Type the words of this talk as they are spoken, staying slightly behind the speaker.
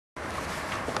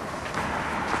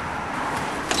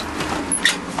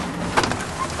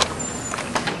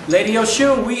Lady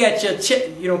Oshun, we at your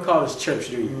you don't call this church,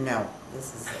 do you? No,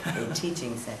 this is a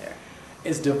teaching center.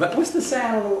 It's what's the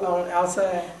sign on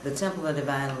outside? The Temple of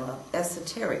Divine Love,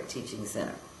 Esoteric Teaching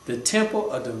Center. The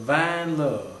Temple of Divine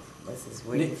Love. This is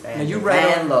where you find divine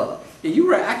right love. Yeah, you're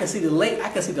right. I can see the lake. I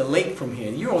can see the lake from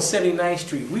here. You're on 79th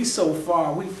Street. We so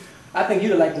far. I think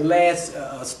you're like the last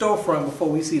storefront before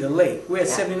we see the lake. We're at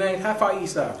 79th. How far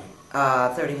east are we?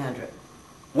 3000.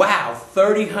 Wow,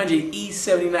 3000 East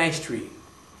 79th Street.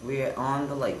 We're on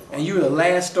the lakefront. And you're the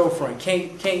last storefront.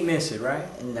 Can't miss it,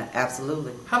 right? No,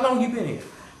 absolutely. How long you been here?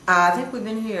 I think we've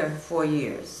been here 4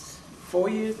 years. 4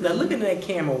 years? Now look at that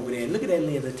camera over there. Look at that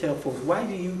lens and tell folks, why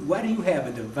do you have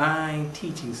a divine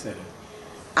teaching center?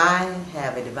 I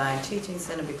have a divine teaching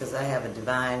center because I have a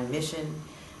divine mission,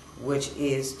 which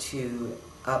is to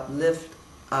uplift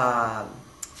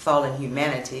fallen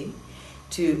humanity,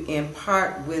 to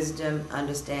impart wisdom,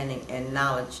 understanding, and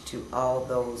knowledge to all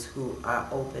those who are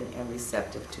open and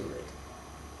receptive to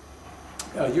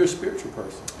it. You're a spiritual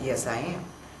person. Yes, I am.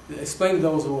 Explain to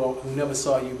those who never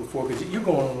saw you before, because you're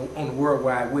going on the World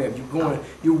Wide Web.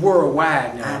 You're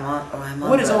worldwide now.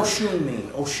 What does Oshun mean?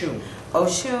 Oshun.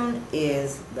 Oshun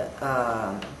is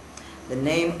the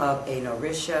name of an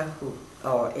Orisha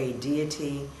or a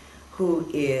deity who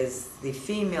is the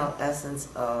female essence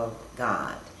of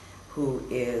God, who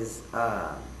is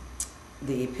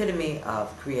the epitome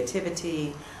of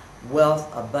creativity, wealth,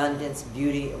 abundance,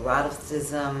 beauty,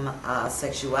 eroticism,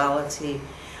 sexuality,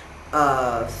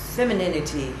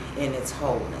 femininity in its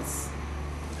wholeness.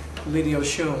 Lady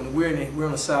Oshun, we're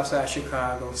on the south side of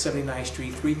Chicago, 79th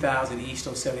Street, 3000 East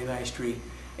on 79th Street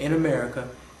in America,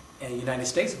 and United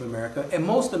States of America. And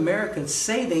most Americans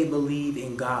say they believe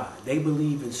in God. They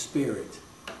believe in spirit.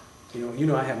 You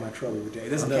know I have my trouble with that.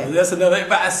 That's another.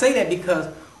 But I say that because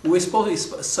we're supposed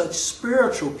to be such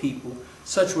spiritual people,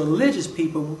 such religious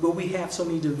people, but we have so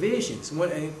many divisions.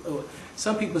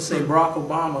 Some people say Barack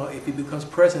Obama, if he becomes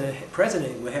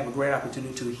president, will have a great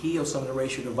opportunity to heal some of the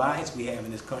racial divides we have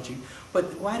in this country.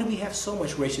 But why do we have so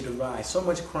much racial divide, so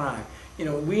much crime?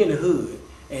 We're in the hood.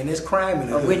 And there's crime in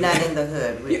the hood. We're not in the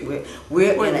hood.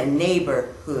 We're in a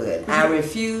neighborhood. I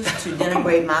refuse to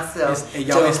denigrate myself to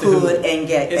a hood and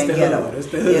ghetto.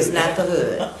 It's not the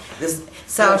hood. This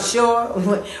South Shore,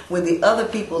 when the other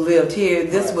people lived here,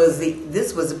 this was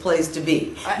the place to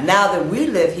be. Now that we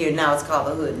live here, now it's called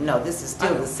the hood. No, this is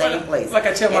still the same place. Like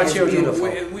I tell my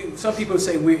children, some people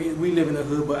say we live in the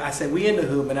hood, but I say we in the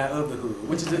hood, but not of the hood.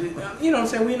 Which is, you know what I'm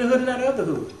saying? We in the hood and not of the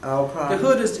hood. Oh, the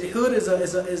hood is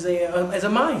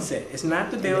a mindset. It's not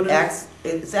the building.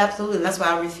 It's absolutely. And that's why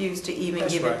I refuse to even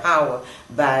give it power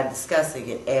by discussing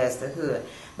it as the hood.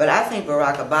 But I think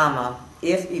Barack Obama,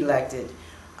 if elected,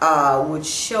 would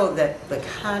show that the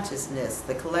consciousness,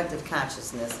 the collective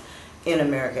consciousness in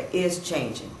America is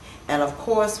changing. And of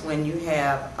course, when you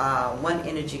have one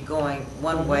energy going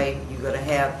one way, you're going to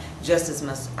have just as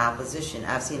much opposition.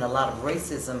 I've seen a lot of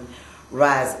racism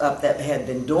rise up that had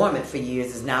been dormant for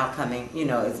years is now coming,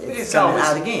 it's coming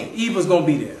out again. Evil's going to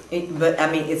be there. But I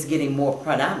mean, it's getting more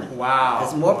predominant. Wow.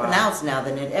 It's more pronounced now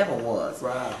than it ever was.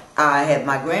 Wow.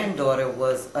 My granddaughter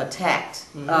was attacked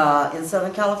in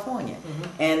Southern California,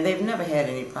 and they've never had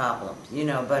any problems,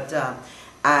 but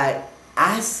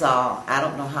I saw, I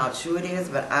don't know how true it is,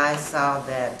 but I saw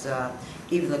that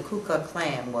even the Ku Klux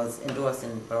Klan was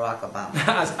endorsing Barack Obama.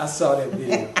 I saw that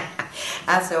video.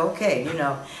 I said, okay,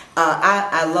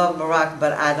 I love Barack,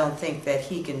 but I don't think that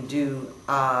he can do,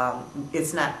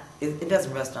 it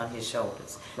doesn't rest on his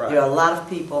shoulders. Right. There are a lot of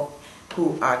people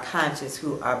who are conscious,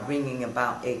 who are bringing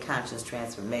about a conscious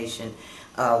transformation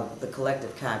of the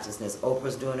collective consciousness.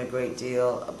 Oprah's doing a great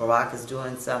deal, Barack is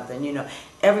doing something,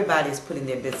 everybody's putting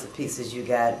their bits and pieces. You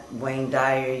got Wayne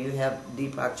Dyer, you have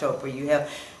Deepak Chopra, you have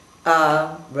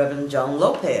Reverend John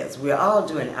Lopez. We're all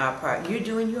doing our part. You're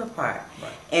doing your part.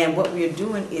 Right. And what we're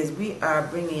doing is we are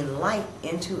bringing light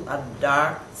into a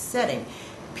dark setting.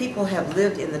 People have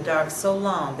lived in the dark so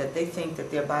long that they think that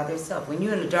they're by themselves. When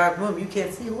you're in a dark room, you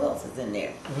can't see who else is in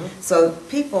there. So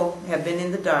people have been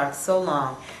in the dark so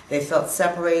long, they felt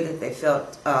separated, they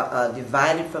felt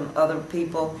divided from other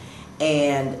people.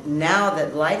 And now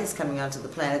that light is coming onto the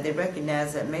planet, they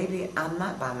recognize that maybe I'm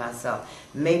not by myself.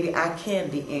 Maybe I can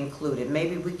be included.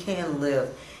 Maybe we can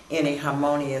live in a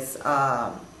harmonious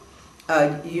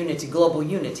unity, global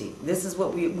unity. This is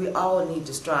what we all need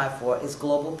to strive for, is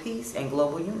global peace and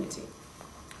global unity.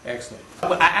 Excellent.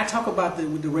 I talk about the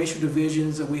racial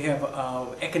divisions. We have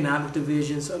economic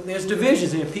divisions. There's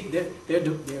divisions in people.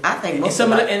 I think and most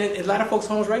some of of and a lot of folks'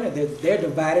 homes right now, they're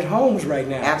divided homes right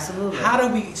now. Absolutely. How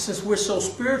do we, since we're so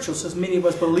spiritual, since many of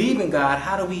us believe in God,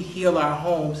 how do we heal our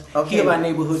homes, heal our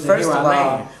neighborhoods, and heal our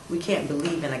land? We can't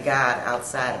believe in a God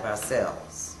outside of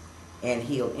ourselves and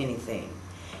heal anything.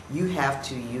 You have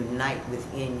to unite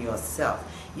within yourself.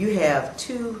 You have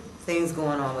two things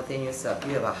going on within yourself.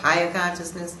 You have a higher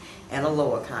consciousness and a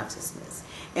lower consciousness.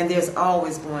 And there's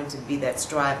always going to be that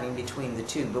striving between the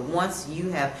two. But once you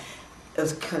have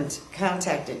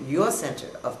contacted your center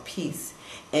of peace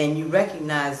and you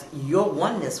recognize your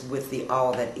oneness with the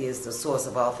all that is the source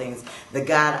of all things, the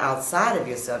God outside of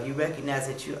yourself, you recognize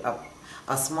that you are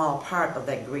a small part of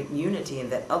that great unity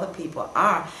and that other people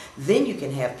are, then you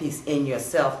can have peace in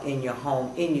yourself, in your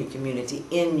home, in your community,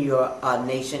 in your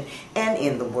nation, and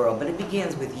in the world. But it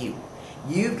begins with you.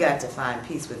 You've got to find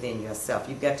peace within yourself.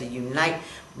 You've got to unite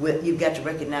with, you've got to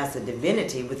recognize the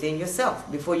divinity within yourself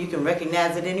before you can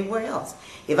recognize it anywhere else.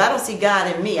 If I don't see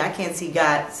God in me, I can't see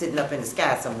God sitting up in the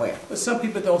sky somewhere. But some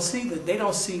people don't see that. They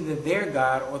don't see that they're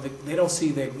God, or they don't see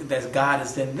that God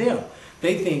is in them.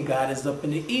 They think God is up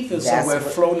in the ether somewhere,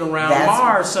 floating around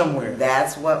Mars somewhere.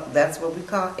 That's what we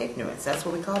call ignorance. That's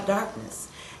what we call darkness.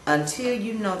 Until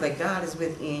you know that God is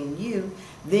within you,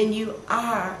 then you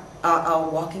are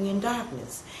walking in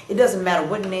darkness. It doesn't matter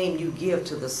what name you give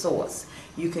to the source.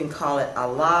 You can call it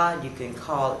Allah. You can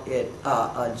call it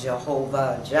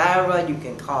Jehovah Jireh. You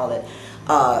can call it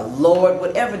Lord.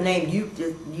 Whatever name you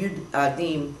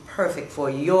deem perfect for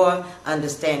your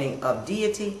understanding of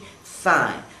deity,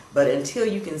 fine. But until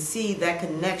you can see that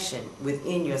connection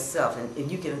within yourself, and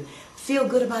if you can feel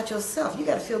good about yourself, you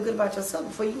got to feel good about yourself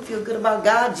before you can feel good about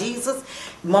God, Jesus,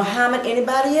 Muhammad,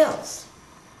 anybody else.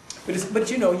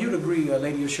 But you know, you'd agree,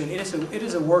 Lady Oshun, it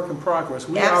is a work in progress.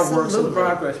 We Absolutely. are works in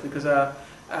progress, because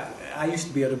I used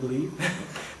to be able to believe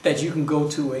that you can go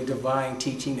to a divine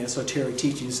teaching, esoteric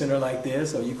teaching center like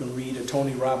this, or you can read a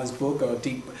Tony Robbins book, or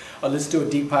listen to a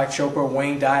Deepak Chopra,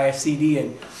 Wayne Dyer CD,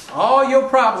 and all your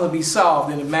problems will be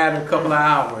solved in a matter of a couple of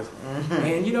hours. Mm-hmm.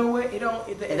 And you know what? It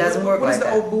doesn't work like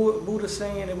that. What is the old Buddha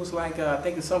saying? It was like, I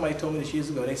think somebody told me this years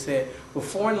ago. They said,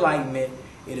 before enlightenment,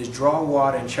 it is draw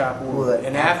water and chop wood.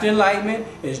 And after enlightenment,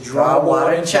 it's draw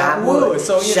water and chop wood.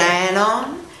 So shine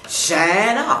on,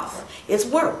 shine off. It's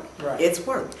work. Right. It's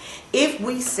work. If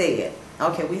we said,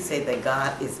 okay, we say that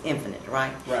God is infinite,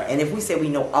 right? Right. And if we say we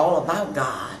know all about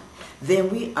God,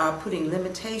 then we are putting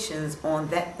limitations on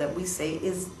that we say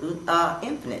is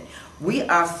infinite. We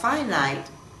are finite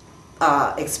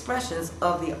expressions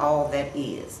of the all that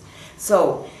is.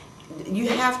 So you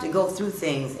have to go through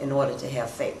things in order to have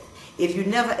faith. If you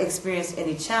never experienced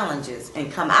any challenges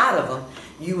and come out of them,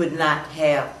 you would not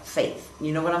have faith.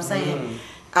 You know what I'm saying?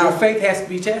 Your faith has to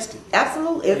be tested.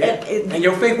 Absolutely. Yeah. And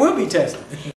your faith will be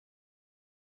tested.